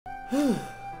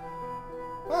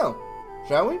Well,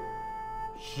 shall we?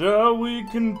 Shall we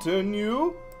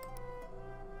continue?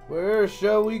 Where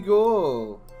shall we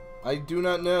go? I do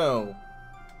not know.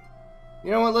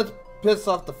 You know what? Let's piss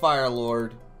off the Fire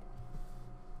Lord.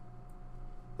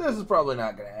 This is probably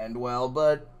not going to end well,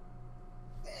 but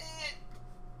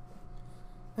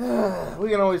we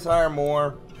can always hire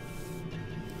more.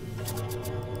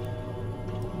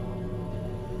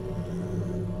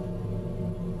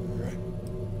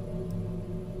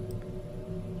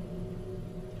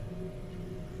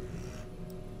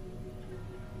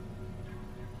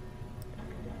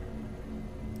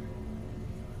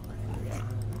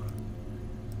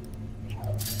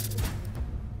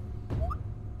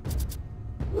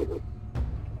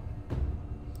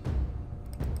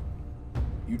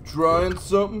 You trying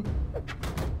something?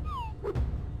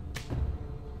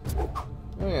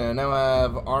 Oh yeah, now I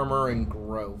have armor and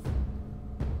growth.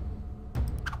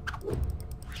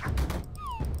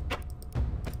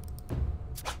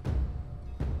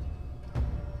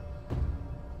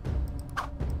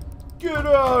 Get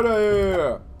out of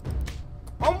here!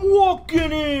 I'm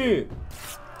walking in!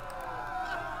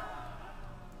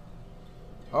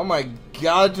 Oh my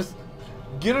god, just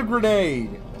get a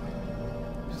grenade.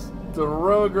 Just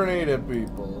throw a grenade at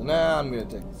people. Nah, I'm gonna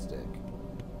take the stick.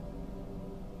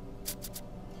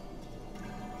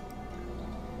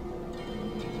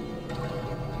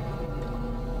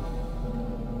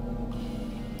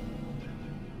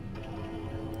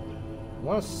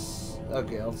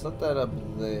 Okay, I'll set that up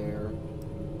there.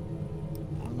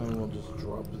 And then we'll just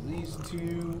drop these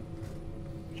two.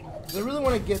 I really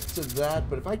want to get to that,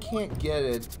 but if I can't get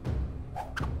it,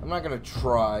 I'm not going to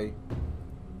try.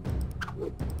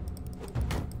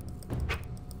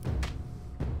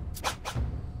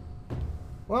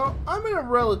 Well, I'm in a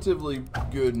relatively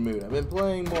good mood. I've been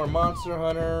playing more Monster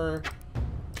Hunter,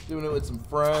 doing it with some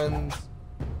friends.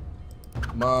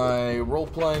 My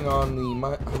role-playing on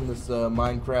this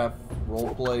Minecraft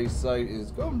roleplay site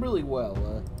is going really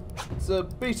well. It's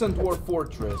based on Dwarf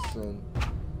Fortress, and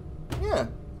yeah,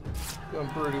 going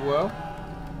pretty well.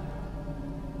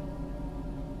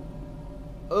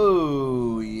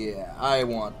 Oh yeah, I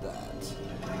want that.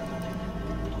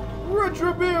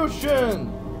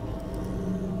 Retribution!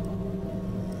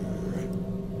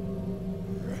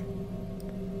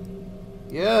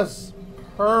 Yes,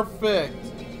 perfect.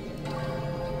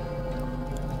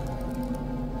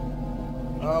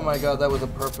 Oh my god, that was a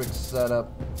perfect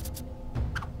setup.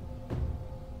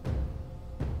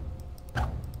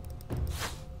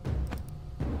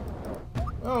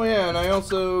 Oh yeah, and I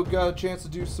also got a chance to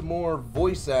do some more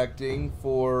voice acting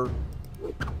for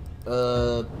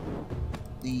the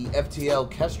FTL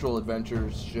Kestrel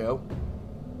Adventures show.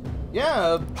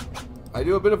 Yeah, I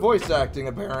do a bit of voice acting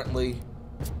apparently.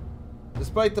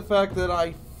 Despite the fact that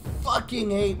I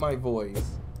fucking hate my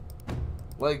voice.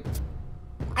 Like,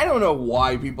 I don't know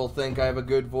why people think I have a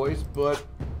good voice, but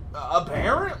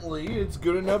apparently it's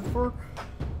good enough for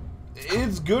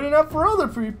other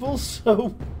people, so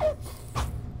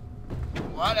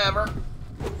whatever.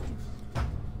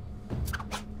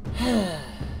 Yeah,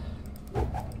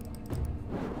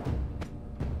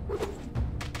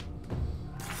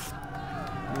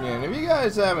 and if you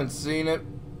guys haven't seen it,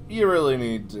 you really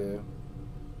need to.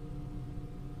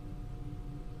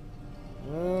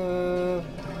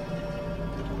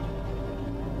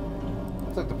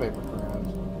 I'll take the paper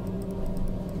crowns.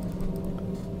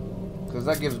 Because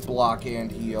that gives block and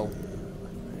heal.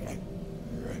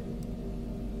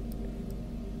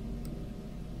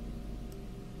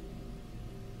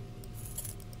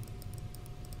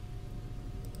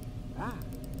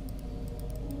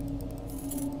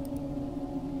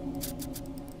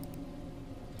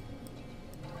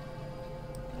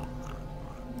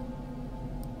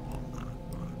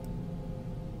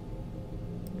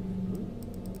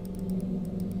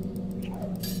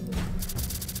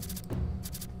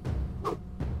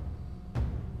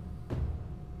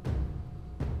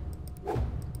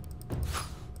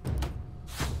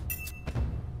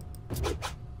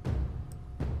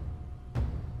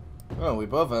 Oh, we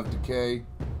both have decay.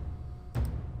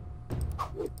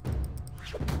 Too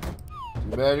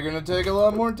bad you're gonna take a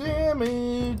lot more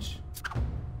damage.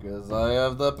 Because I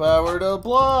have the power to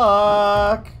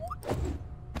block.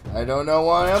 I don't know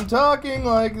why I'm talking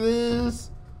like this.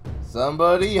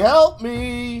 Somebody help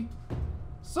me.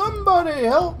 Somebody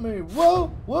help me.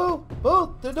 Whoa, whoa,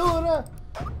 both the door.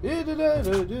 You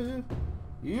do.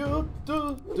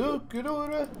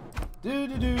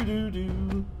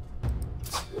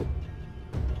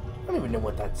 I don't even know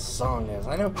what that song is.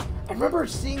 I remember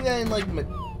seeing that in like,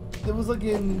 it was like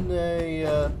in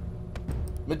a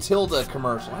Matilda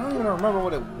commercial. I don't even remember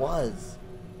what it was.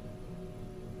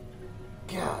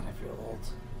 God, I feel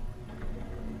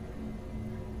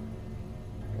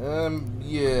old.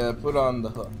 Yeah, put on the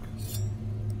hook.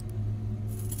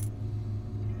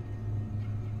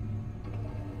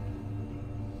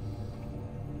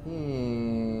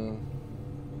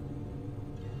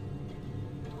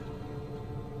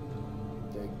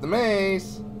 Take the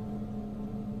mace.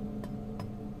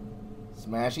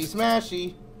 Smashy,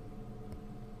 smashy.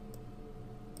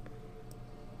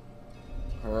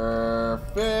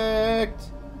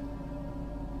 Perfect.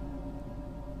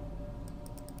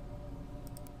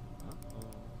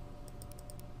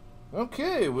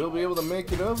 Okay, we'll be able to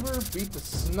make it over, beat the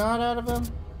snot out of him.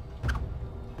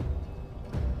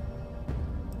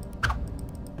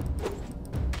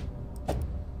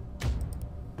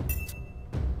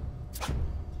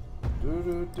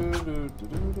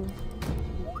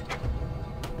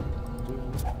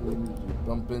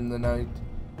 Bump in the night.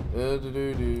 Okay.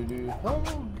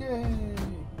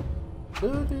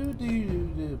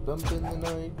 Bump in the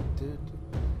night.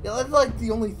 Yeah, that's like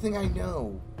the only thing I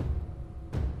know.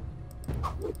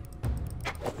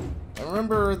 I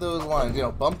remember those lines, you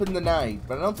know, bump in the night,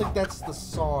 but I don't think that's the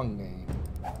song name.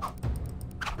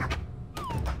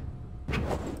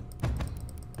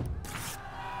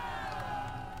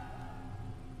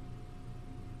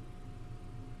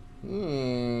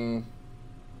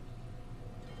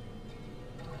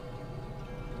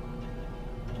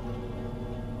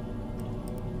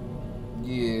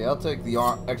 Yeah, I'll take the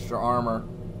extra armor.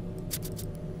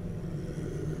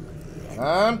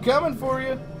 I'm coming for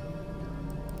you.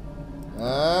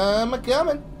 I'm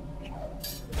a-coming.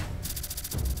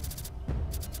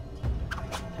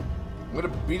 I'm gonna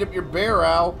beat up your bear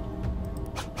owl.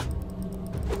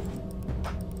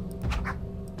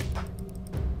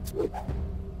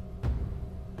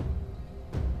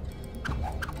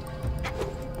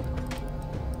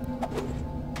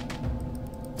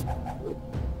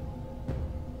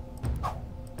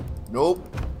 Nope.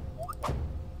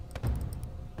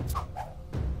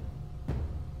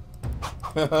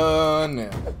 No.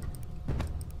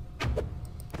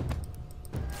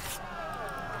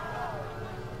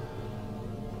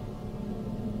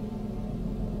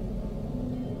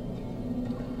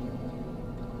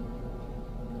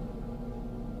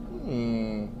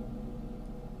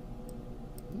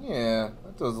 Yeah,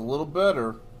 that does a little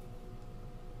better.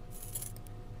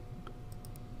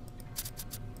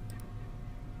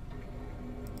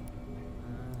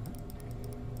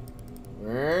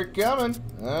 We're coming.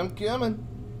 I'm coming.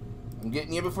 I'm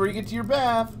getting you before you get to your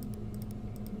bath.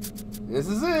 This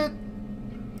is it.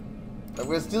 I'm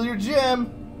gonna steal your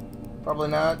gem. Probably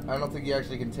not. I don't think you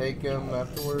actually can take him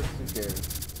afterwards. Who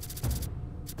cares?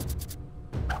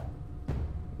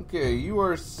 Okay, you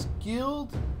are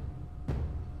skilled.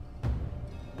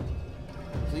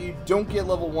 So you don't get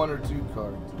level 1 or 2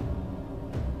 cards.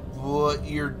 But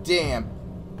you're damp.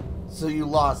 So you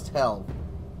lost health.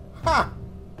 Ha!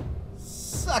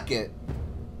 Suck it.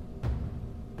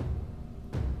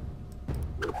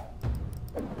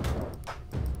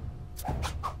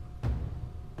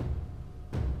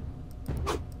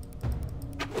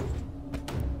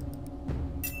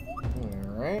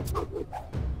 Alright.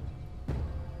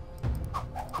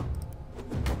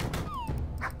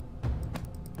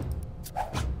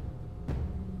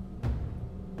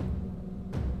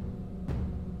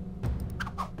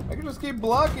 I can just keep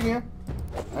blocking you.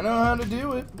 I know how to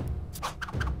do it.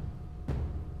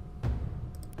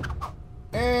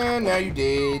 And now you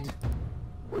did.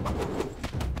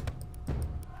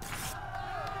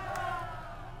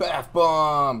 Bath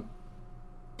bomb.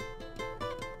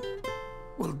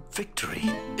 Well, victory,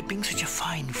 it being such a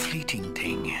fine, fleeting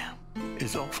thing,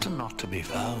 is often not to be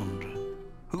found.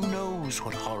 Who knows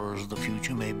what horrors the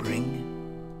future may bring?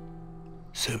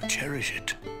 So cherish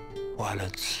it while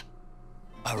it's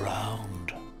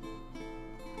around.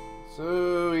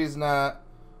 So he's not.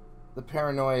 The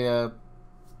paranoia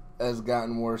has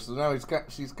gotten worse. So now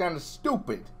she's kind of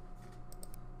stupid.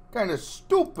 Kind of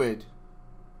stupid.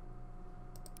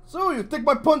 So you think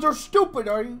my puns are stupid,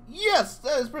 are you? Yes,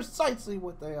 that is precisely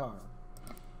what they are.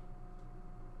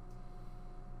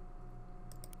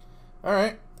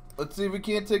 Alright. Let's see if we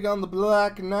can't take on the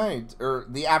Black Knight. Or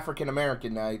the African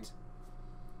American Knight.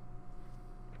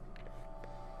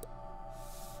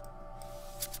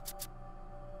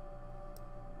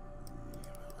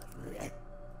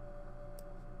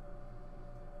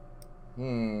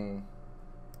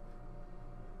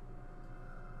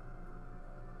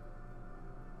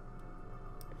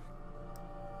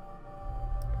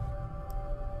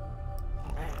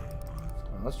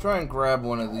 Let's try and grab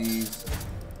one of these.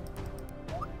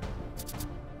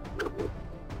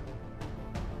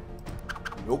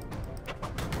 Nope.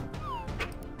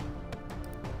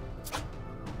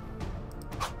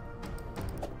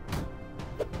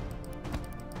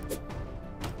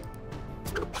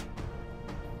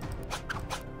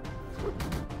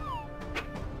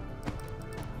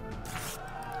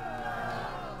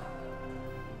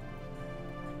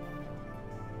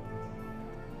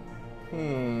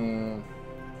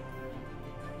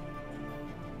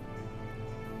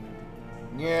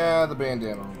 Yeah, the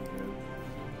bandana will be good.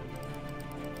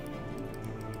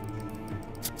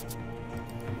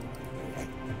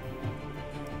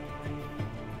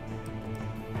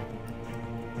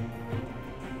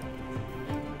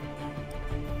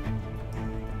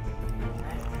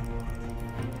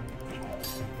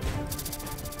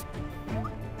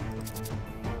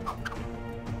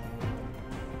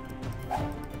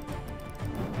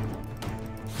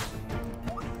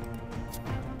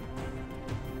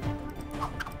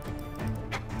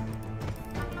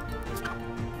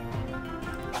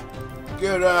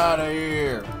 Get out of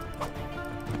here!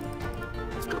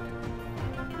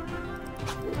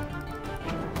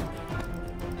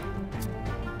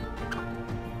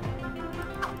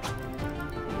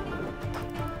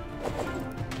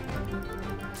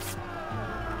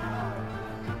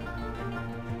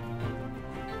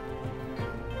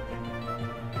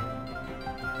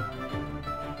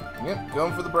 Yep,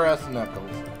 going for the brass knuckles.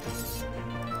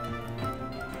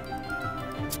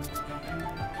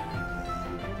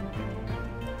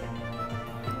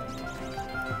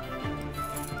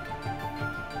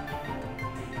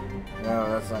 No,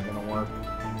 that's not gonna work.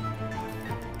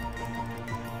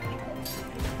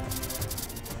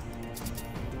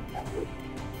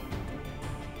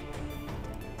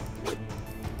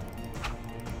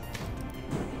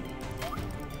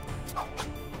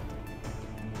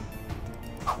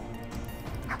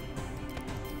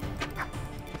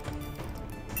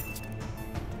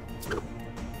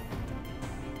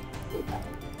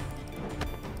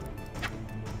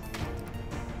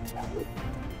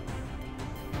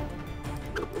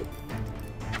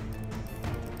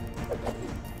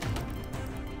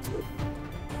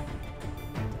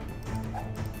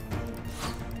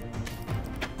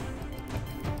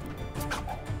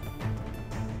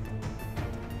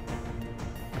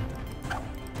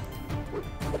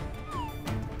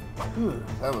 Whew,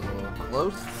 that was a little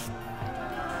close.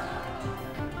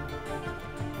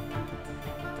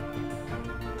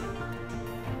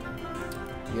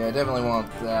 Yeah, I definitely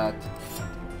want that.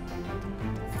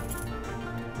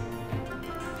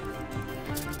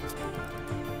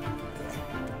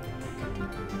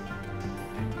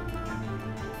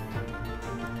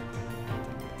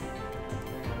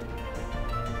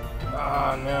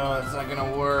 Oh no, it's not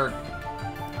gonna work.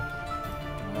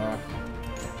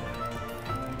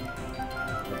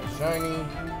 Shiny.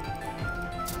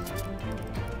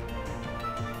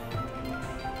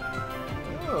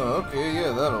 Oh, okay,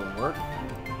 yeah, that'll work.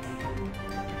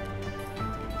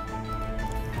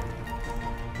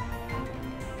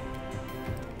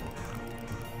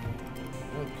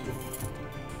 Okay.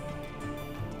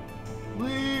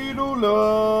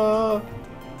 Lidula.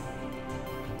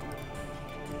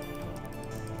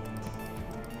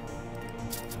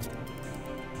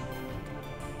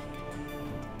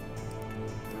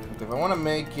 If I want to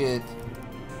make it,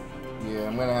 yeah,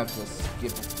 I'm gonna have to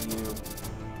skip a few.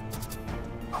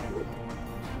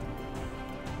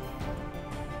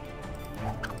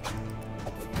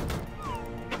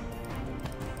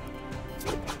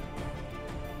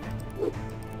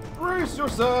 Brace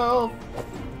yourself!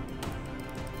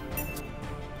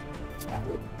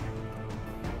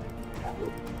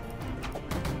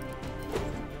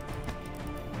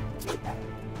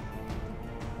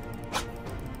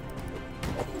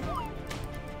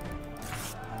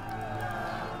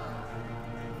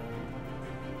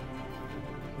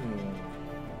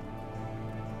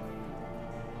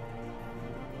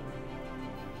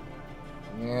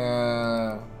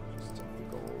 Yeah, just take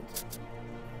the gold.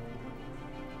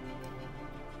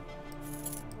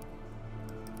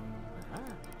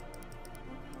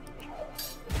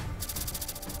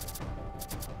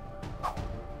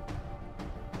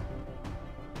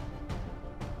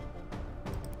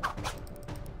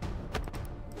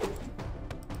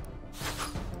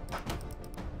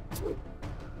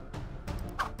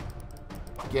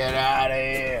 Get out of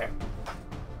here!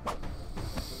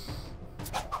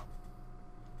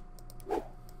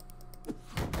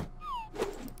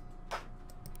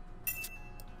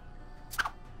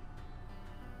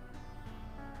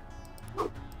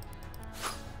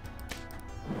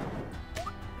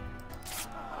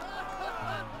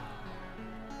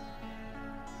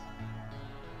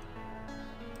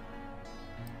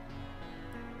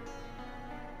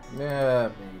 Yeah,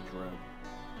 mage rogue.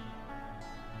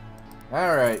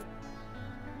 Alright.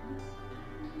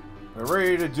 We're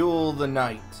ready to duel the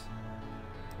knight.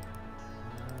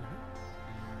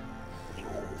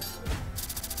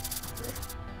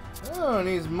 Oh, and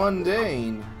he's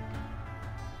mundane.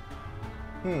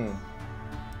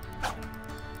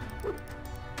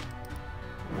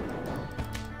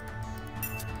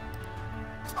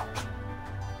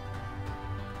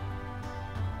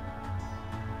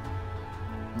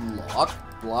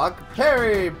 Block, block,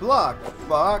 parry, block,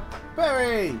 block,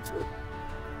 parry.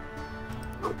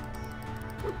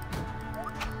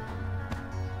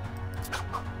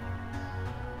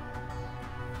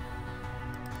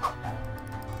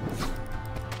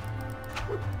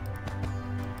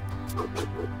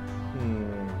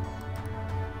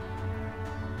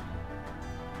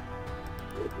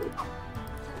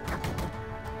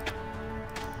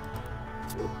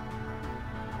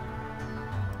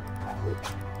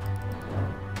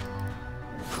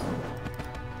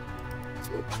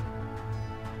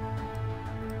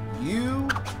 You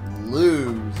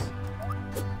lose.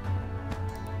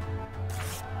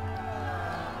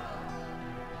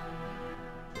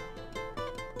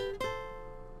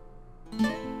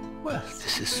 Well,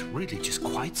 this is really just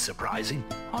quite surprising.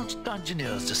 Aren't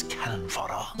Dungeoneers just cannon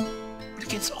fodder? But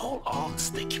against all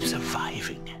odds, they keep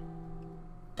surviving.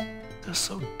 They're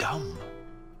so dumb.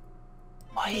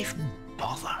 Why even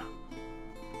bother?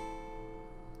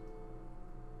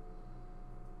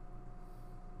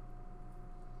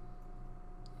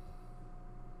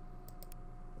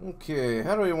 Okay,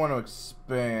 how do we want to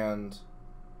expand?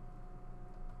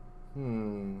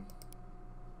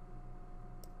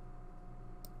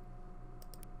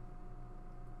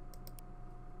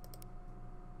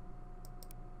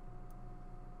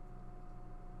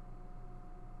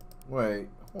 Wait,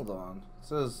 hold on. It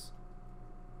says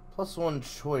 +1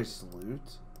 choice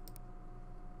loot.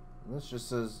 And this just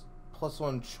says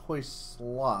 +1 choice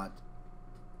slot.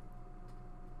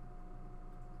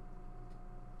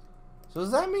 So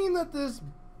does that mean that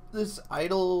this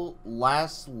idol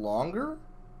lasts longer?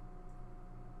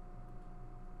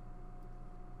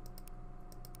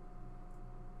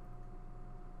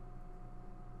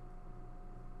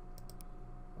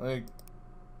 Like,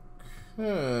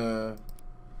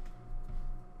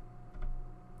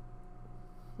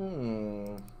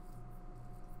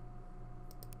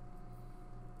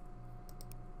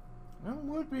 That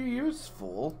would be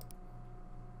useful.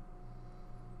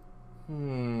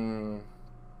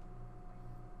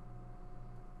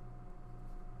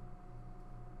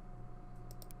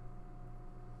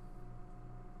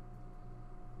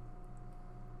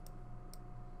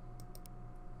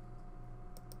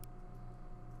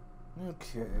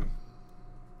 Okay.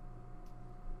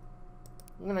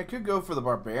 I mean, I could go for the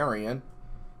barbarian.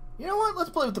 You know what? Let's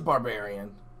play with the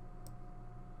barbarian.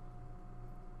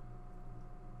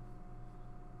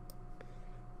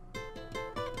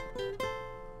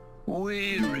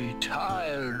 Weary,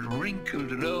 tired,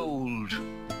 wrinkled, and old.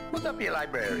 Would that be a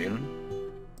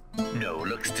librarian? No,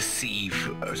 looks deceive,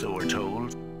 so we're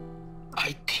told.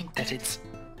 I think that it's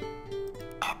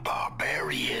a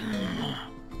barbarian.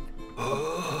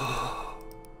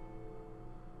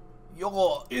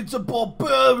 Yo, it's a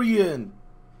barbarian!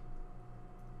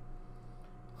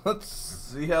 Let's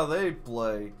see how they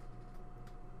play.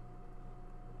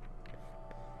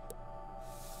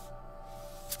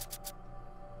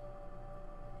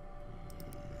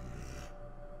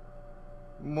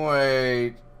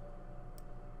 Wait.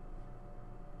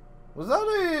 Was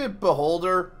that a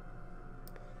beholder?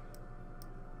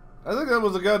 I think that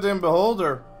was a goddamn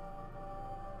beholder.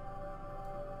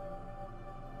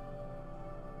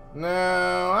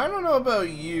 Now, I don't know about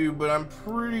you, but I'm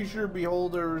pretty sure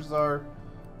beholders are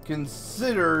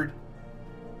considered...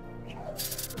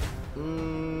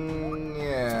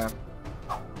 yeah.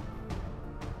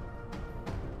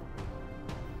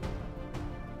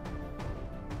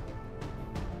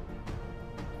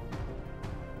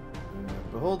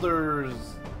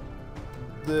 Beholders,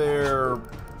 they're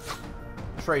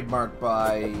trademarked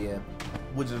by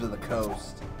Wizard of the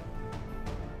Coast.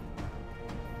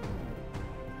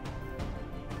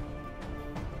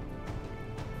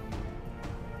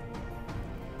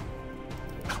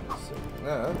 So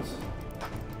that's...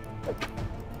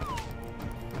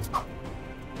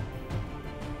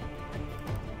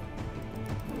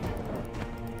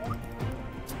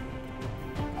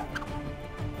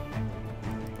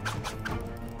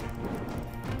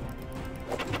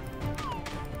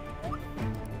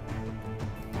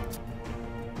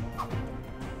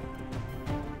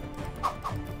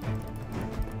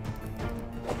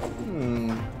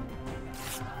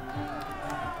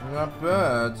 not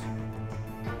bad.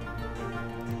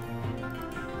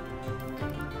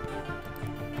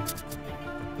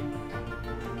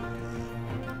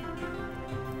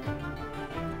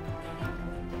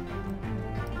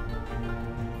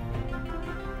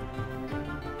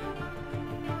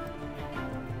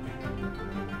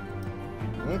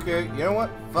 Okay, you know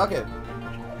what? Fuck it.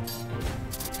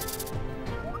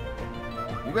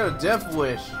 You got a death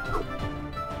wish.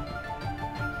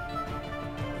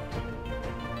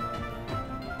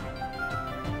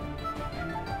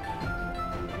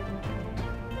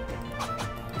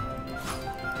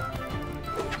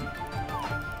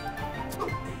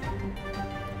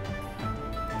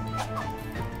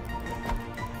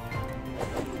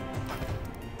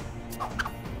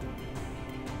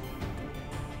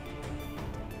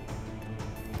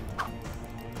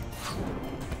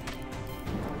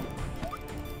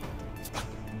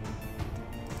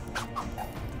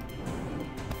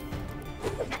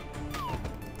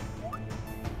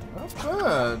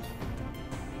 Bad.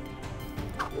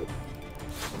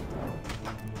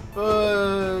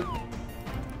 But it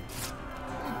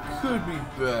could be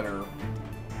better.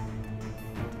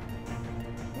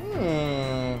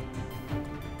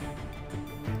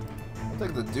 I'll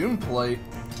take the Doom plate.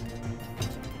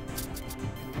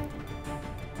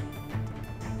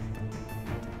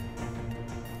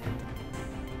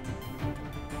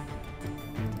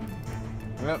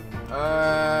 Yep.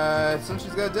 Since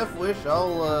she's got a death wish,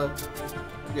 I'll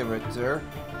give it to her.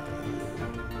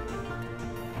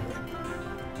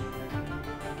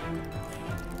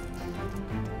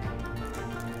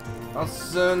 I'll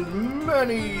send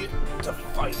many to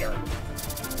fight her.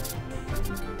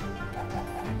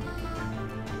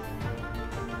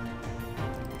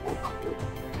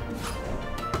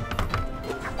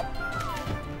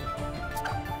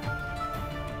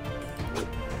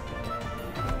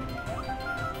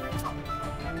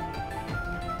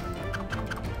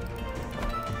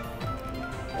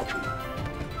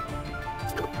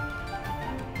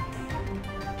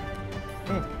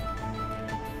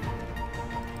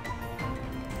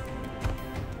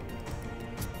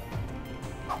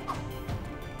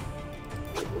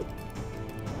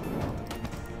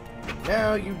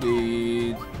 Now you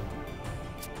did.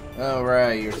 Oh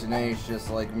right, you're tenacious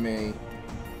like me.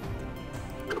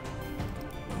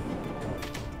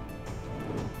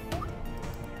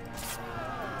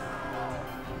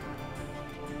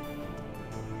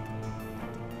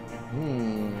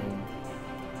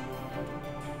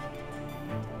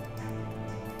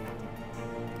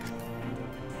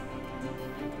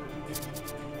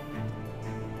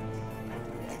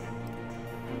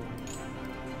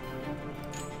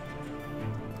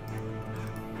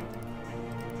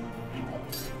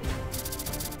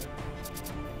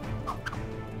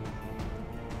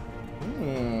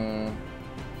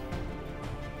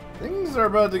 Things are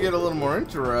about to get a little more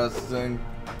interesting.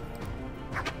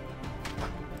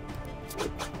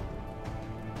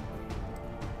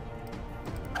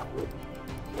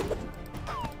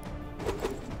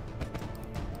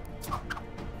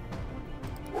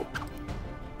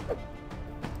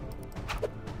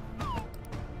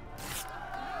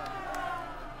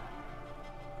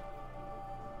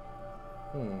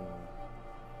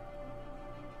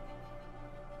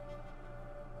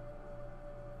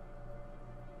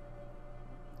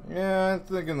 Yeah, I'm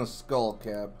thinking the skull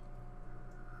cap.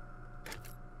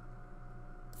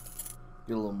 Get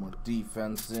a little more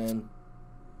defense in.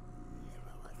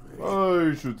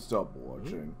 I should stop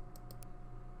watching.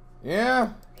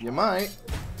 Yeah, you might.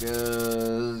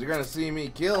 Because you're gonna see me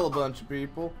kill a bunch of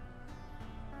people.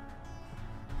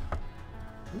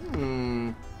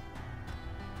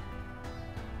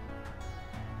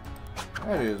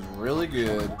 That is really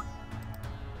good.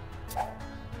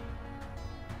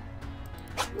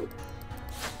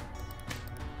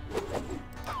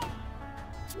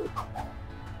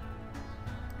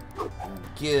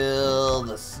 Kill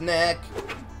the snack.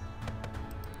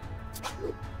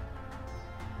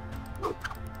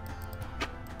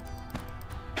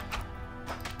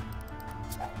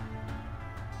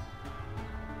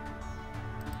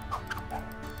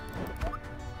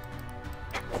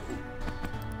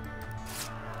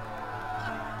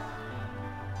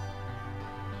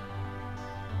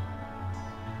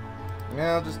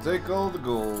 Now just take all the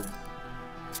gold.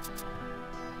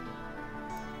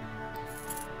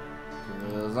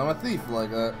 Because I'm a thief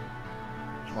like that.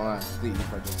 Well, not a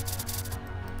thief, I just...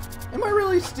 Am I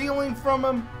really stealing from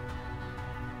him?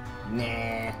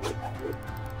 Nah.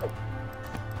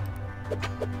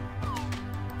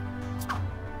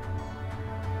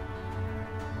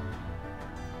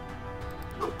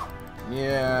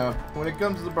 Yeah, when it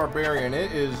comes to the barbarian,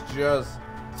 it is just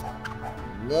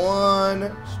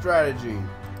one strategy.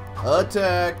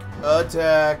 Attack,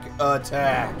 attack,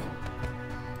 attack.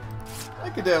 I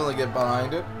could definitely get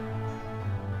behind it.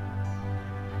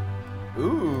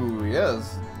 Ooh,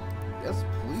 yes. Yes,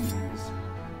 please.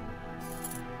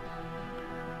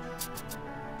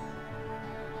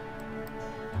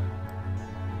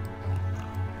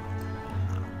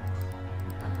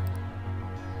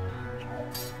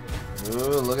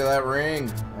 Ooh, look at that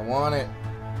ring. I want it.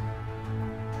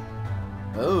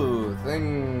 Oh,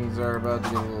 things are about to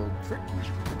get a little tricky.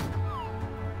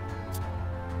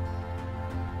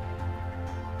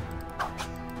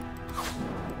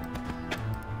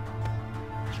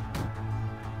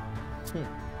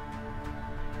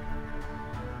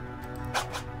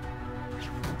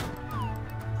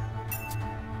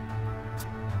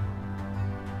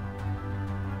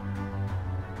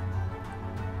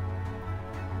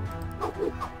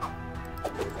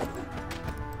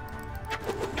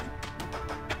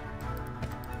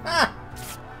 Ah!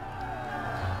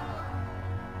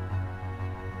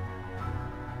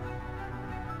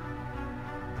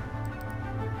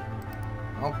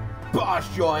 I'll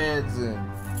bash your heads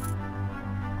in.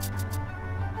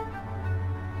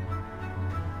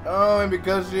 Oh, and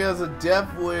because she has a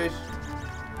death wish,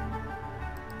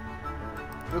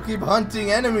 she'll keep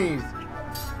hunting enemies.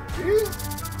 She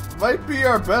might be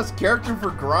our best character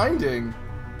for grinding.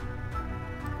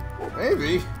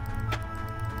 Maybe.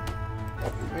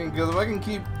 I mean, because if I can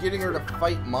keep getting her to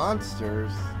fight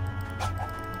monsters.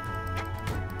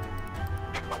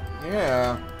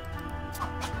 Yeah.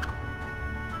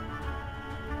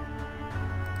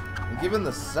 And given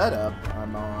the setup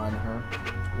I'm on her,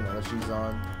 you know, that she's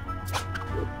on.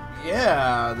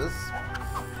 Yeah, this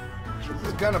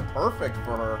is kind of perfect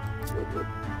for her.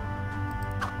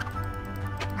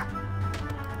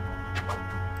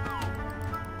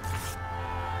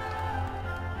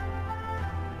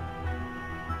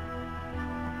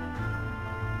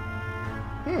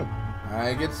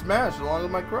 I get smashed along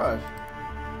with my crush.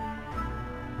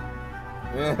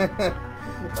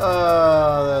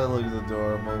 Oh, that looks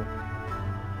adorable.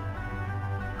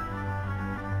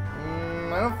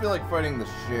 I don't feel like fighting the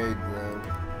Shade, though.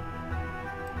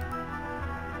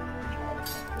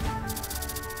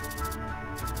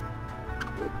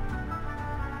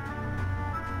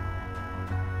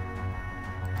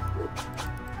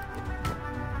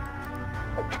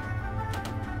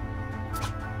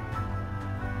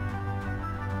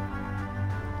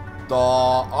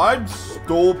 I'm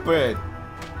stupid.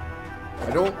 I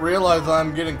don't realize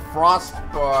I'm getting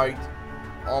frostbite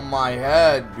on my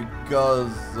head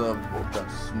because of the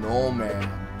snowman.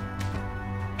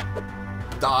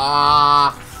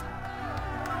 Duh.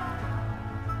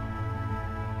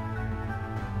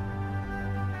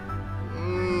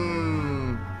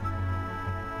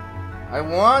 I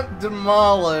want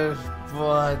Demolish,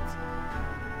 but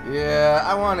yeah,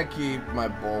 I want to keep my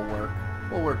Bulwark.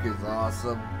 Bulwark is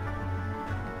awesome.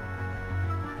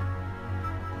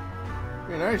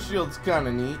 I mean, Ice Shield's kind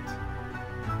of neat.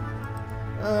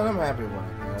 And I'm happy with what I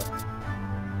got.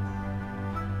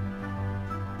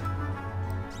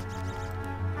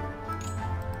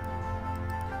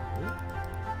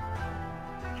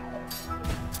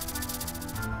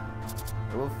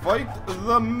 I will fight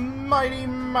the mighty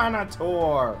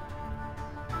Minotaur.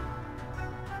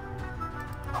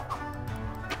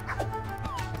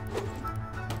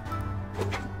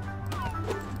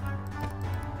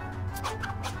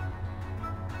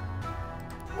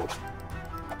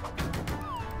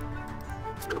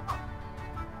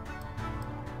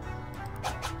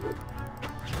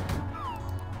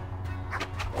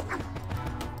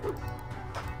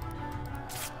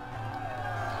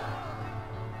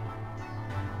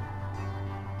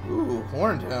 Ooh,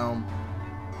 Horned Helm.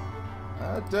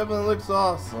 That definitely looks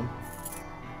awesome.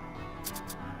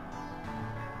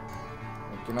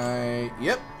 Can I...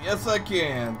 Yep, yes I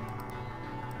can.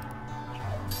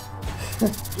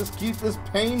 Just keep this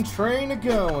pain train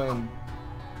a-going.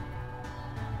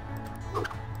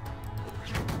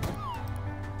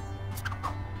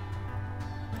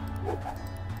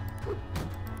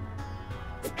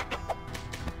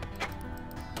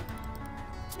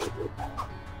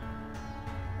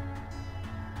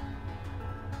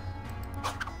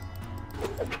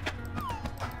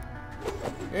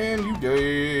 And you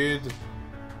did.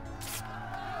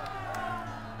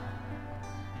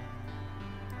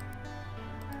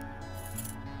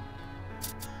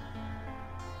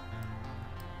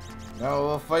 Now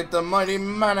we'll fight the mighty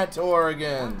Minotaur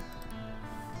again.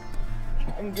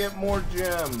 And get more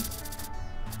gems.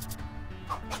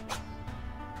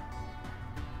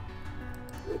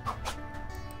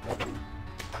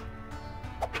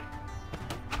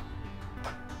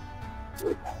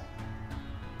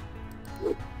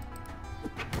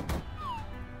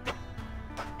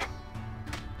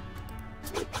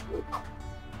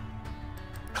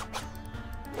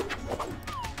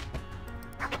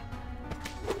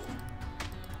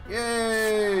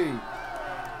 Yay!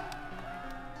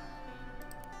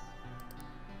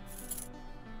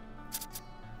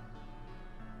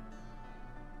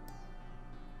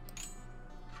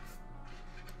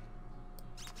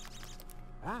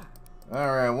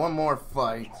 one more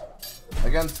fight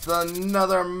against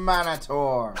another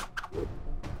Minotaur.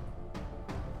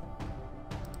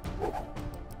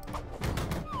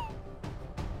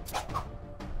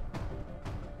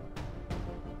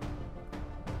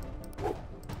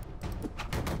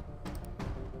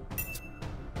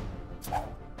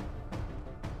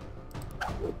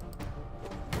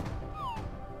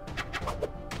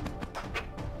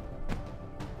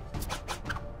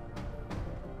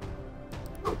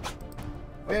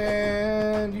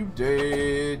 And you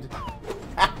did.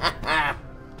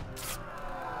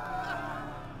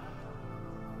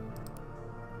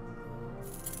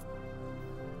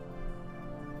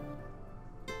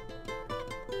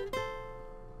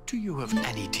 Do you have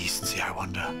any decency, I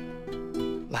wonder?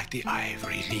 Like the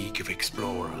Ivory League of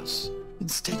Explorers.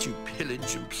 Instead you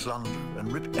pillage and plunder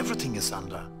and rip everything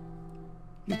asunder.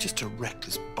 You're just a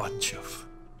reckless bunch of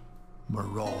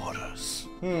marauders.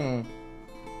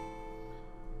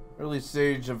 Early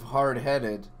stage of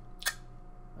hard-headed.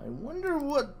 I wonder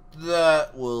what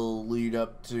that will lead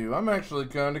up to. I'm actually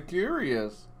kind of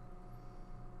curious.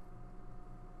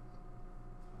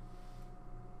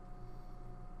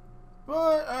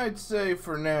 But I'd say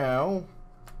for now,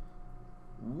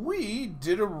 we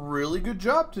did a really good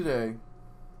job today.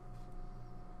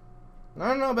 I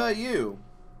don't know about you.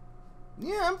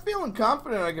 Yeah, I'm feeling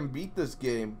confident I can beat this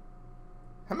game.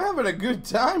 I'm having a good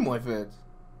time with it.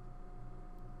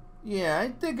 Yeah, I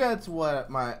think that's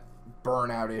what my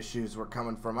burnout issues were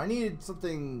coming from. I needed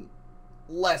something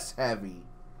less heavy.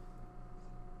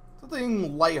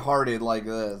 Something lighthearted like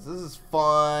this. This is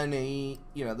funny.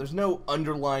 You know, there's no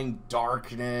underlying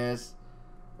darkness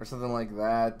or something like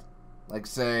that. Like,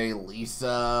 say,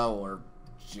 Lisa or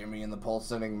Jimmy in the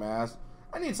Pulsating Mask.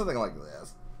 I need something like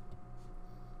this.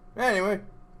 Anyway,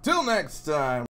 till next time.